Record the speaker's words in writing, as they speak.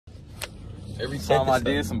Every time I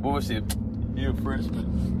did some bullshit, you're a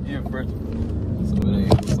freshman. You're a freshman. So it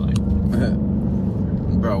ain't just like,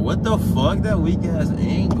 bro, what the fuck? That weak ass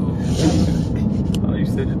angle. oh, you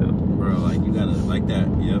said it though. Bro, like you gotta like that.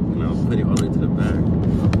 Yep, and I'll put it all the way to the back.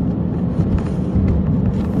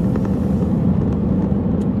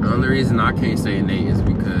 The only reason I can't say Nate is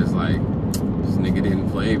because like this nigga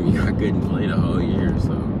didn't play me. I couldn't play the whole year,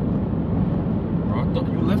 so. Bro, I thought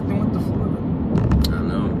you left and went to Florida. I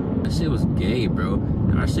know. That shit was gay, bro.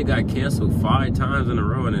 Our shit got canceled 5 times in a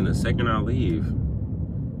row, and then the second I leave,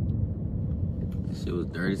 this shit was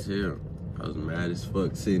dirty as hell. I was mad as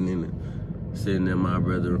fuck sitting in my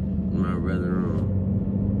brother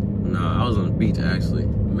room. Nah, I was on the beach actually,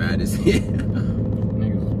 mad as hell.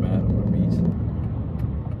 Niggas was mad on the beach.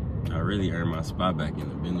 I really earned my spot back in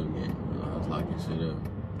the Bindle game. You know, I was locking shit up. You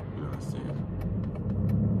know what I'm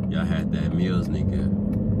saying? Y'all had that Mills nigga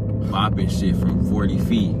bopping shit from 40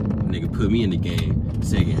 feet. Nigga put me in the game.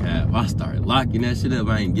 Second half, I started locking that shit up.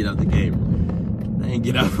 I ain't get out the game. I ain't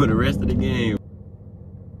get out for the rest of the game.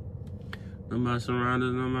 No my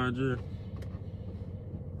surroundings, no my drip.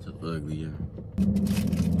 It's ugly, yeah.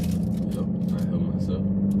 Yep, I help myself.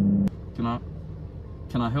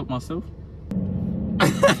 Can I help myself?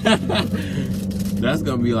 That's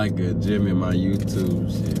gonna be like a gym in my YouTube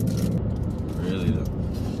shit, bro. Really though.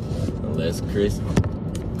 Unless Chris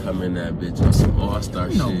come in that bitch on some all-star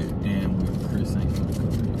shit. Damn, Chris ain't gonna come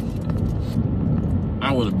in.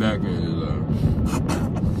 I would have back in his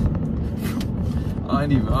I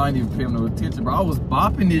ain't even paying no attention, bro. I was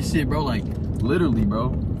bopping this shit, bro. Like literally, bro.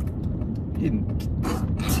 Hitting.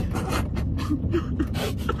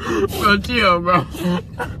 Bro, chill, bro.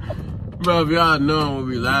 Bro, if y'all know I'm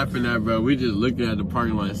gonna be laughing at, bro, we just looking at the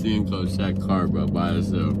parking lot seeing Coach Shaq car, bro, by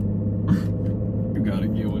itself. You gotta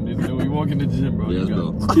get one this day. We walk in the gym, bro. Let's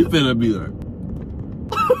go. He finna be like,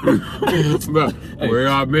 bro, hey, where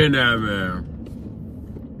y'all been at, man?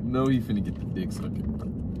 You know he finna get the dick sucking, bro.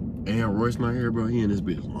 And Royce my hair, bro, he in this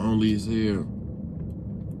bitch lonely as hell.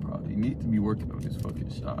 Probably need to be working on this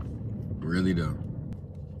fucking shot. Really though.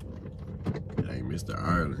 Hey, Mr.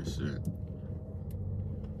 Ireland shit.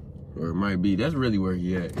 Or it might be, that's really where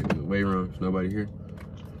he at, in the weight room. There's nobody here.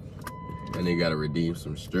 And they gotta redeem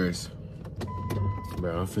some stress.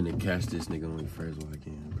 Bro, I'm finna catch this nigga only first while I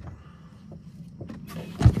can, bro.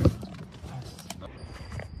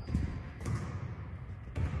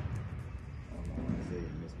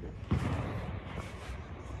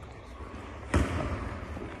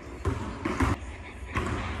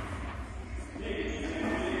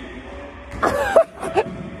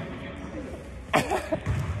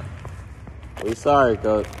 We sorry,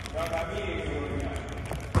 Coach.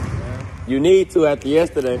 You need to after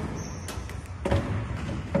yesterday.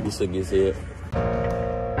 You shook his head.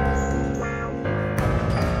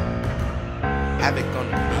 Havoc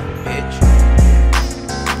on the beat, bitch.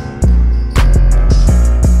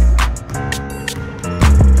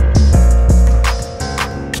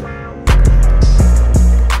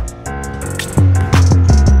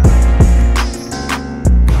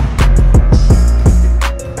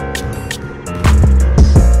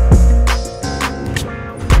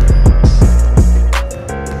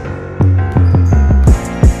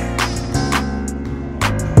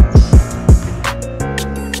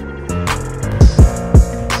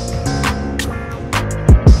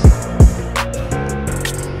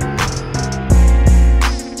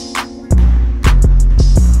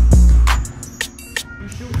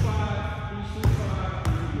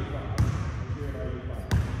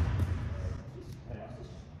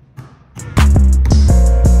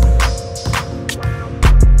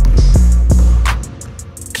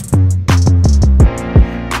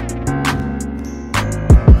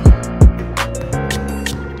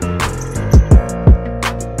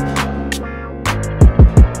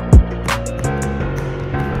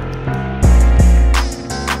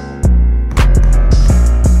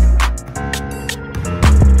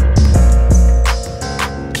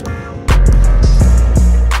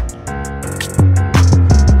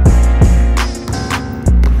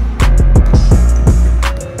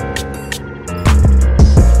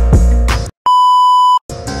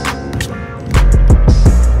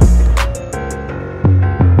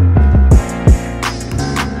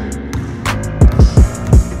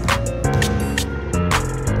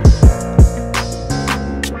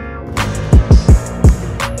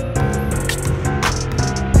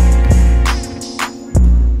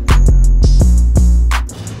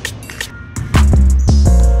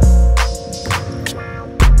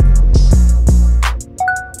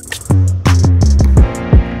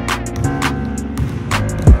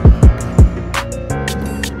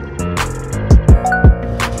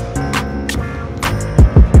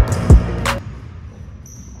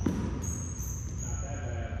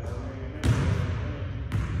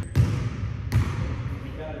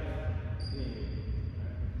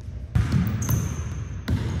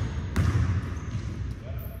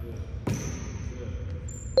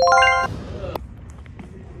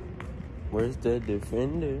 Where's the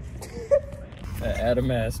defender? That Adam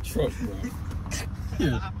ass truck, bro.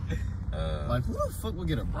 Like, who the fuck would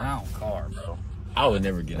get a brown car, bro? I would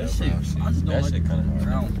never get that shit. brown shit. I just don't That like shit kind of hard.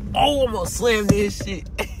 brown. Oh, I'm gonna slam this shit.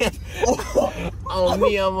 On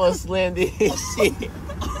me, I'm gonna slam this shit.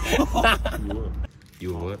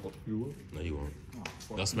 You would? You would? No, you won't.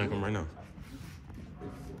 Go smack him right now.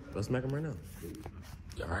 Go smack him right now.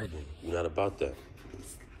 All right, then. You're not about that.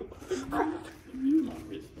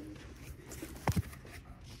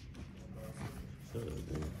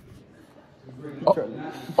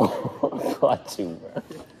 Oh, got you, bro.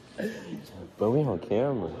 But we on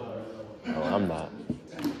camera. Oh, I'm not.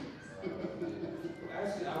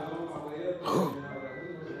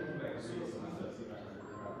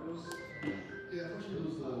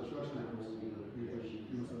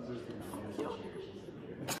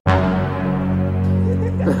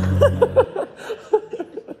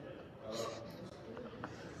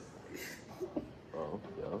 Oh,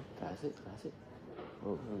 yo, pass it.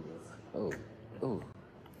 Oh, oh, oh,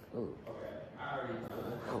 oh.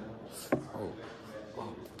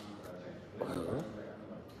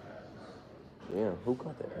 Yeah, who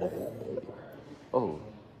got that? Oh.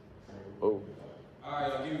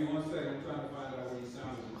 Alright, give me 1 second. I'm trying to find out where you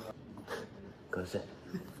sounded. Go set.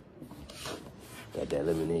 Got that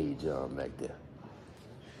lemonade John back there.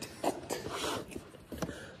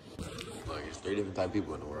 Look, there's 3 different type of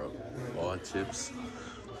people in the world. All chips,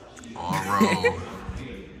 all roll,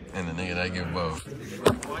 and the nigga that give both.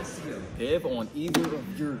 Dev on either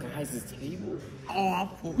of your guys' table? Oh, I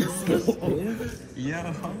put this.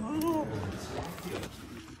 Yeah, hello.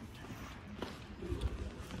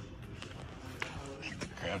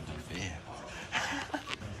 Grab the bed.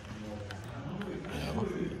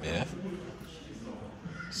 Yeah.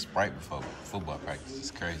 Sprite before football practice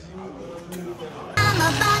is crazy. I'm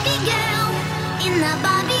a Barbie girl in the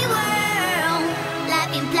Barbie world.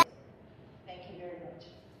 Life in play. Thank you very much.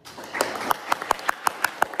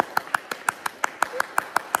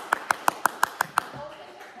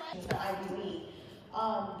 To Ivy League.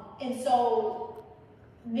 And so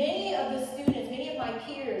many of the students, many of my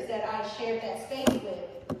peers that I shared that space with,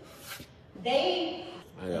 they...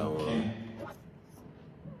 I got one.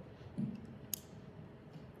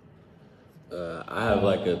 I have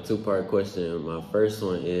like a 2-part question. My first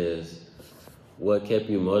one is, what kept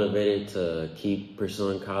you motivated to keep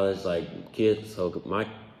pursuing college like kids? So my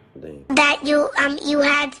thing. That you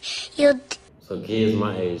So kids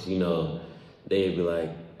my age, you know, they'd be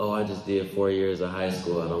like, oh, I just did 4 years of high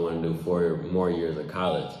school. I don't want to do 4 more years of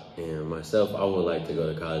college. And myself, I would like to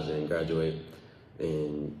go to college and graduate.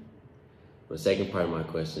 And the second part of my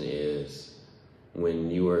question is,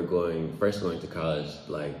 when you were first going to college,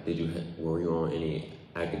 like, were you on any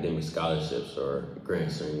academic scholarships or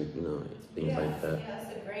grants or any, things like that? Yeah,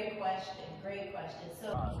 that's a great question. Great question. So,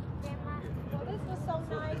 Well, this was so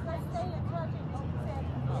nice. Let's stay in touch and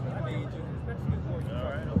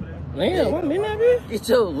Man, what minute, bitch? Get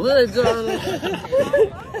your woods on.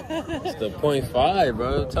 It's the 0.5,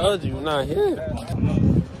 bro. I told you, I'm not here.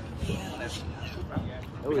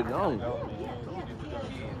 There we go.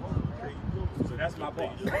 That's my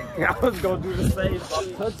boss. I was gonna do the same. Stop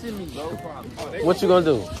touching me, bro. What you gonna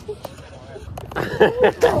do?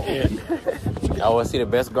 Y'all wanna see the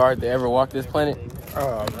best guard to ever walk this planet?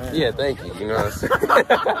 Oh, man. Yeah, thank you. You know what I'm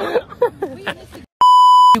saying?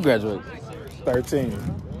 You graduated? 13.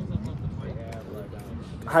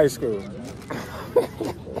 High school.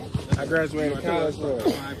 I graduated college for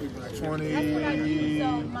 2019.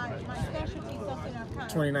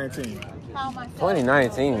 2019.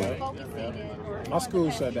 My school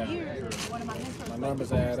shut down. My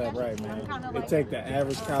numbers add up right, man. It take the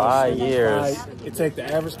average college 5 student years. It take the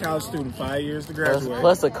average college student 5 years to graduate.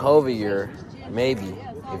 Plus a COVID year, maybe,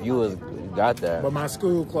 if you got that. But my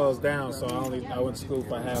school closed down, so I went to school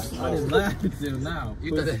for half I just semester. laughed at them now.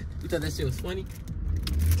 You thought that shit was funny?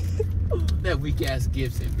 That weak ass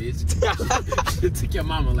Gibson, bitch. Shit took your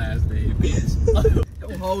mama last name, bitch.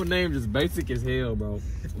 Your whole name just basic as hell, bro.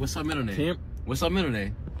 What's our middle name? Pimp. What's our middle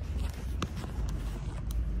name?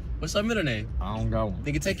 What's our middle name? I don't got one.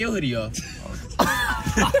 Nigga, take your hoodie off.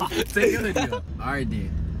 Take your hoodie off. Alright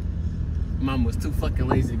then. Mama was too fucking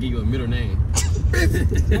lazy to give you a middle name.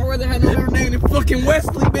 I'd rather have no middle name than fucking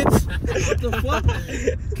Wesley, bitch. What the fuck?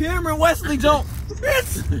 Cameron Wesley Jones.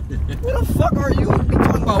 Bitch! Who the fuck are you? You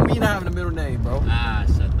talking about me not having a middle name, bro? Ah,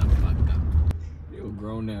 shut the fuck up. You a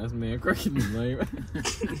grown ass man cracking me lame.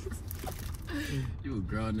 You a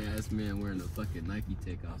grown ass man wearing a fucking Nike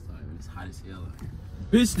Tech outside when it's hot as hell out here.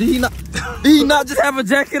 Bitch, did he not just have a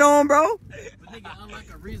jacket on, bro? But nigga, unlike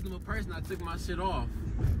a reasonable person, I took my shit off.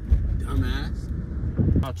 Dumbass.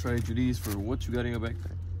 I'll trade you these for what you got in your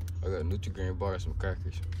backpack. I got Nutri-Grain bars, some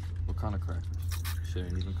crackers. What kind of crackers? Shit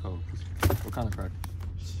ain't even cold. What kind of crackers?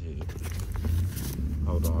 Shit.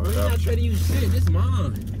 Hold on. I'm not trading you shit. This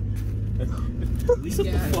mine. Shut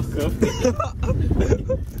the fuck up.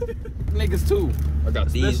 Niggas too. I got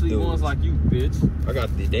these Especially dudes. ones like you, bitch. I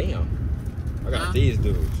got the damn. I got these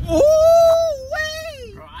dudes. Ooh,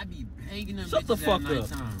 wait! Bro, I be banging them Shut the bitches fuck at up.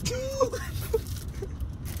 nighttime.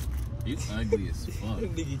 You ugly as fuck.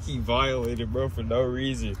 Nigga keep violating, bro, for no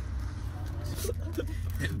reason.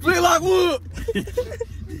 Feel like what?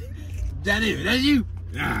 That's you.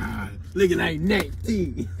 Ah, looking like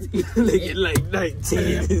 19. Looking like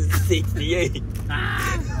 1968.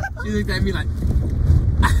 Ah, she looked at me like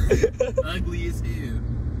ugly as hell.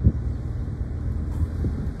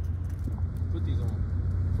 Put these on.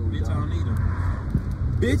 Bitch, I don't need them.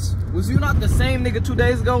 Bitch, was you not the same nigga 2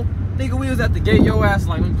 days ago? Nigga, we was at the gate, your ass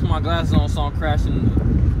like, let me put my glasses on, saw him crashing.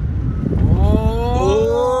 Oh,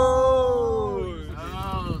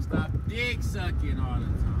 stop dick sucking all the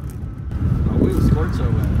time. Oh, we was squirt your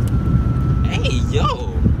ass. Hey, yo.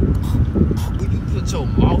 When you put your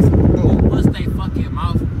mouth, bro. Who puts they fucking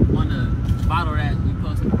mouth on the bottle that you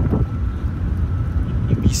posted?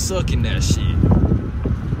 You be sucking that shit.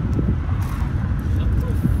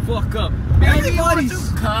 Fuck up. Baby, want to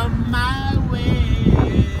come my way?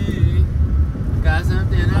 Got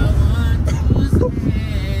something I want to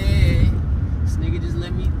say. This nigga just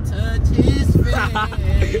let me touch his face.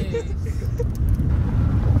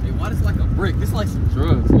 Hey, why this like a brick? This like some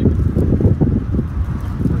drugs, nigga.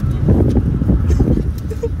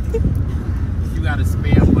 You gotta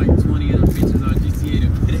spam like 20 of them bitches on GTA to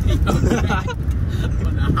put it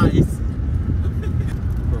on the heist.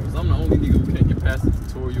 Bro, I'm the only nigga who can't get past the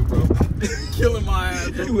tutorial, bro. Killing my ass,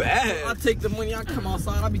 bro. You ass. I take the money, I come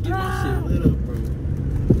outside, I be getting my shit lit up, bro.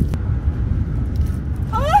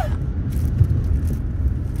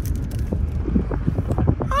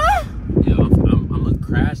 Yeah, I'm gonna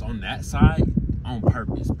crash on that side on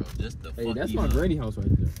purpose, bro. Just the Hey, fuck that's you my up. granny house right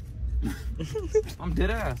there. I'm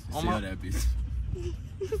dead ass. Sell that bitch.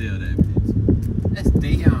 Sell that bitch. That's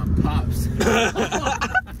Dayon Pops.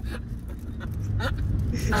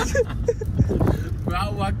 Bro, I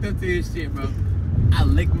walked up to his shit, bro. I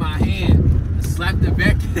licked my hand, slapped the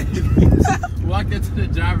back, walked up to the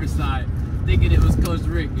driver's side, thinking it was Coach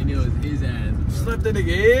Rick, and it was his ass. Slapped that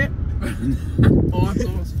nigga head.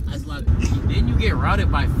 I slapped. Then you get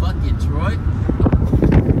routed by fucking Troy.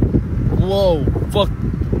 Whoa, fuck.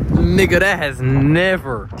 Nigga, that has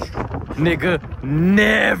never happened.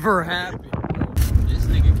 This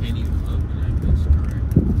nigga can't even open that bitch correct.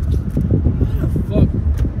 What the fuck?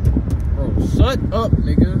 Bro, shut up,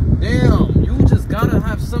 nigga. Damn, you just gotta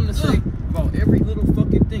have something to say about every little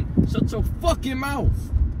fucking thing. Shut your fucking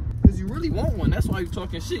mouth. Cause you really want one. That's why you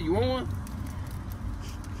talking shit. You want one?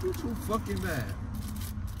 You too fucking bad.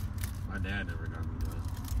 My dad never got me that.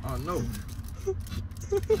 Oh no.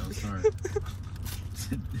 No, sorry.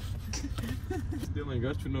 Still ain't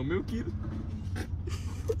got you no milk either.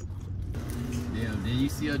 Damn, did you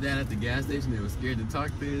see your dad at the gas station that was scared to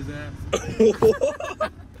talk to his ass?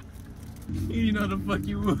 You know the fuck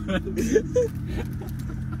you was. Is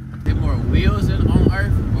it more wheels on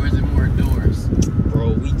Earth or is it more doors?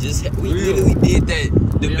 Bro, we literally did that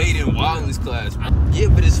debate in Wildness class. Yeah,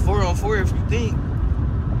 but it's 4-on-4 if you think.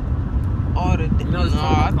 All the know, it's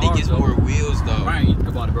nah, I think it's though. more wheels though. Right. Think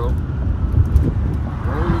about it, bro.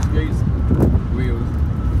 Roller skates, wheels,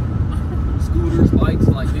 scooters, bikes,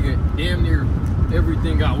 like nigga, damn near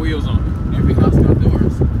everything got wheels on it. Every house got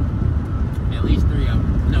doors. At least 3 of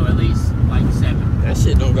them. No, at least like 7. That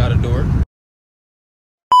shit don't got a door.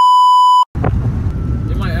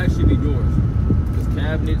 It might actually be doors. Cause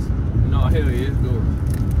cabinets, no, hell yeah, it's doors.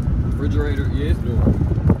 Refrigerator, yeah, it's doors.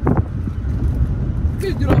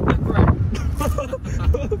 Kids get off that crap.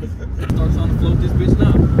 Start trying to float this bitch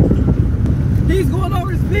now. He's going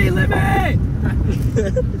over the speed limit!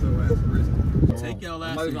 Take y'all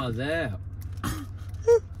ass. Somebody's on zap.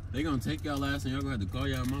 They gonna take y'all ass and y'all gonna have to call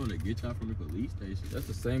y'all mama to get y'all from the police station. That's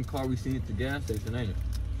the same car we seen at the gas station, ain't it?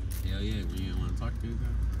 Hell yeah, we didn't want to talk to you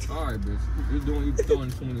guys. Alright, bitch. You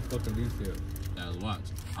throwing too many fucking details. Guys,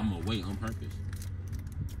 watch. I'm gonna wait on purpose.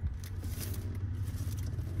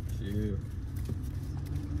 Chill.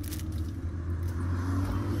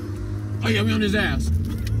 Oh yeah, we on his ass.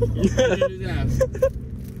 We on his ass.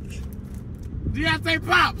 Deontay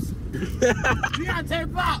Pops! Deontay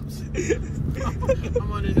Pops!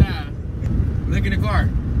 I'm on his ass. Look in the car.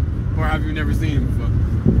 Or have you never seen him before?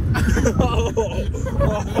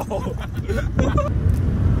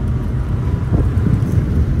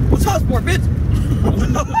 What's hot sport, bitch?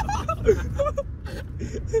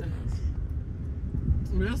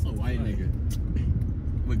 Hey, nigga.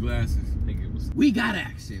 With glasses. Nigga, what's We got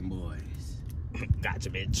action, boys. Gotcha,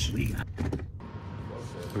 bitch. We got.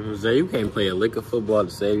 Zay, you can't play a lick of football to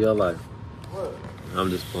save your life. What? I'm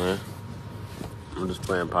just playing. I'm just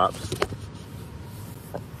playing pops.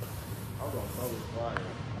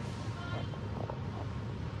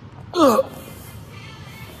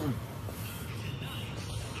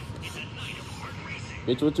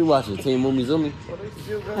 Bitch, what you watching? Team Moomy Zoomy?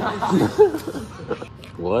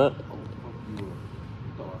 What?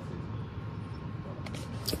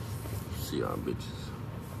 See y'all bitches.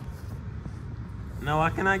 No, I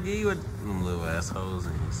cannot give you them little assholes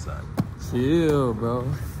in your side. Chill,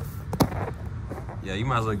 bro. Yeah, you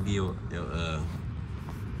might as well give your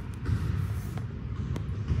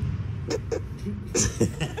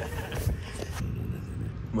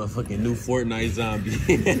motherfucking new Fortnite zombie.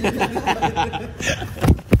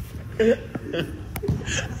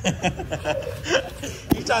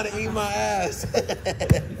 You trying to eat my ass?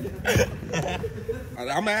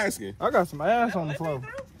 I'm asking. I got some ass on the floor.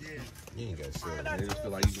 You ain't got shit. I just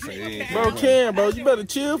feel like you can say Bro, Ken, bro, you better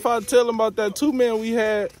chill if I tell him about that 2-man we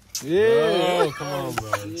had. Yeah. Oh, come on,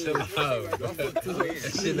 bro. Chill out, bro.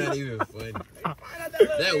 That shit not even funny.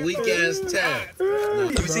 That weak ass tap.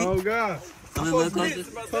 Let me see. Oh, God. Put a little closer.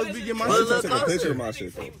 Supposed to be getting my Put a shit. little take a picture of closer. my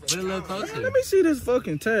shit, though. Put a little closer. Let me see this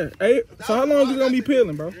fucking tag. Hey, so how long you gonna be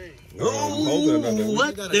peeling, bro? Ooh,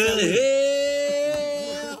 what the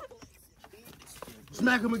hell?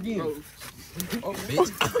 Smack him again. Oh,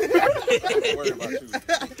 bitch.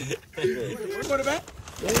 Quarterback?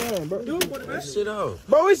 Yeah, bro. That shit off.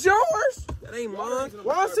 Bro, it's yours. That ain't mine.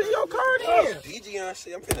 Why I see your card in? DG on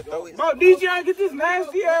shit. I'm finna throw it. Bro, DJ, get this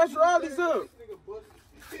nasty ass Riley's up.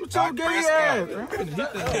 What your gay ass? I'm finna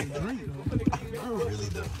hit that drink,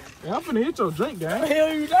 though. Yeah, I'm finna hit your drink, gang. What the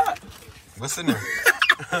hell you got? What's in there?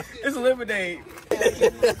 It's lemonade.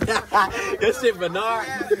 That shit Bernard.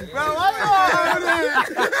 Bro, why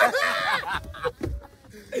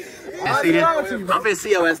I'm finna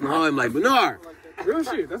see your ass in the hall. I'm like, Bernard. Real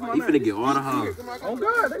shit, that's my You name. finna get all the hoes. Oh,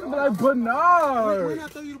 God, they gonna be like, Bernard.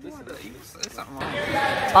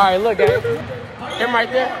 All right, look, guys. Him right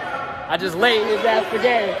there. I just laid his ass for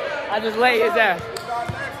game. I just laid his ass.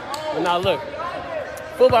 But now look,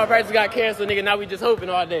 football practice got canceled, nigga. Now we just hoping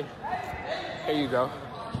all day. Here you go.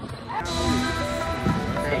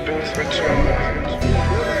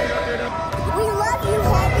 We love you,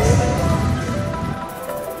 Happy.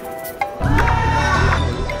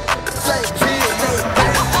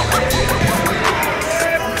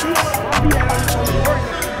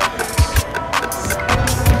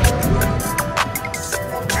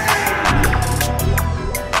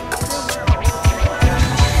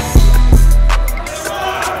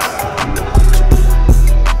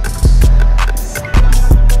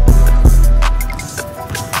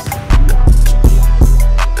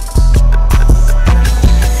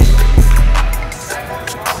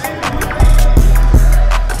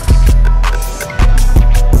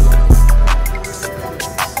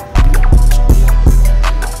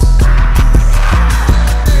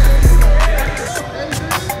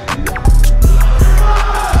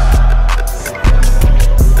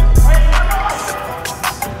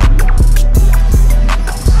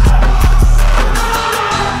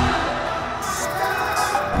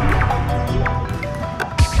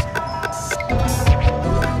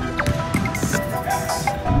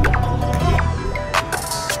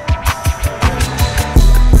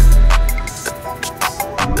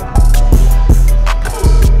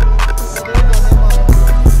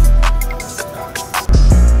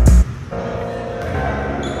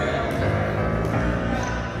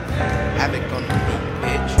 Havoc on the beat,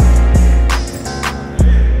 bitch.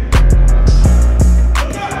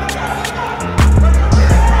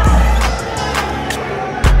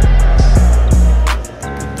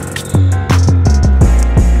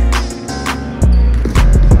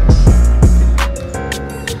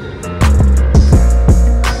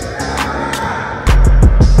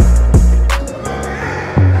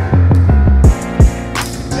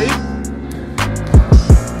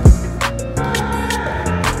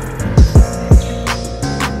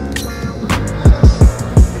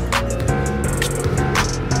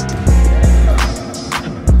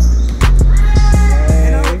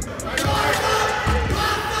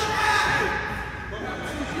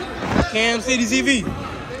 Cam City TV.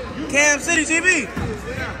 Cam City TV.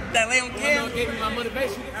 That lay on Cam. What gave me my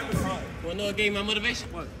motivation? Wanna know what gave me my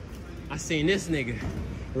motivation? What? I seen this nigga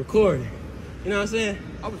recording. You know what I'm saying?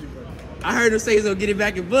 I heard him say he's gonna get it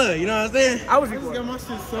back in blood. You know what I'm saying? I was just got my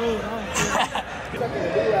shit sold.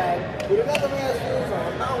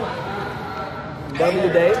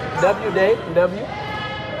 W day, W day, W.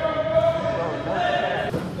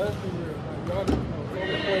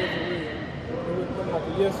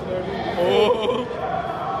 yesterday.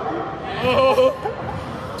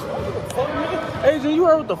 Adrian, you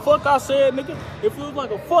heard what the fuck I said, nigga? If it was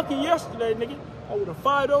like a fucking yesterday, nigga, I would have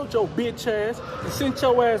fired out your bitch ass and sent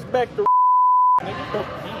your ass back to nigga.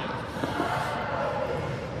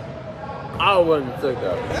 I wasn't took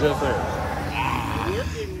out. Just saying. We're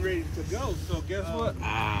getting ready to go, so guess what?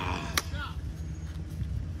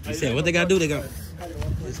 You said what they gotta do? They got.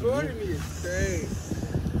 Recording me is crazy.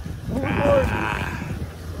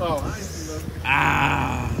 Oh, I ain't see nothing.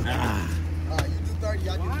 You do 30,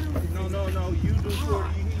 I do 20. No, you do 40,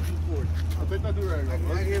 he do 40. I think I do right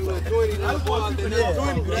now. I get a little 20. I just want to do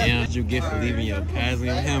 20. Damn, what you get for leaving your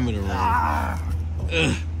Caslium hammer in the room.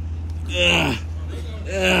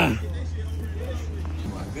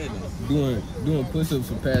 My goodness. Doing push-ups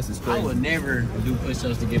for passes I straight. would never do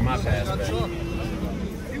push-ups to get my pass back.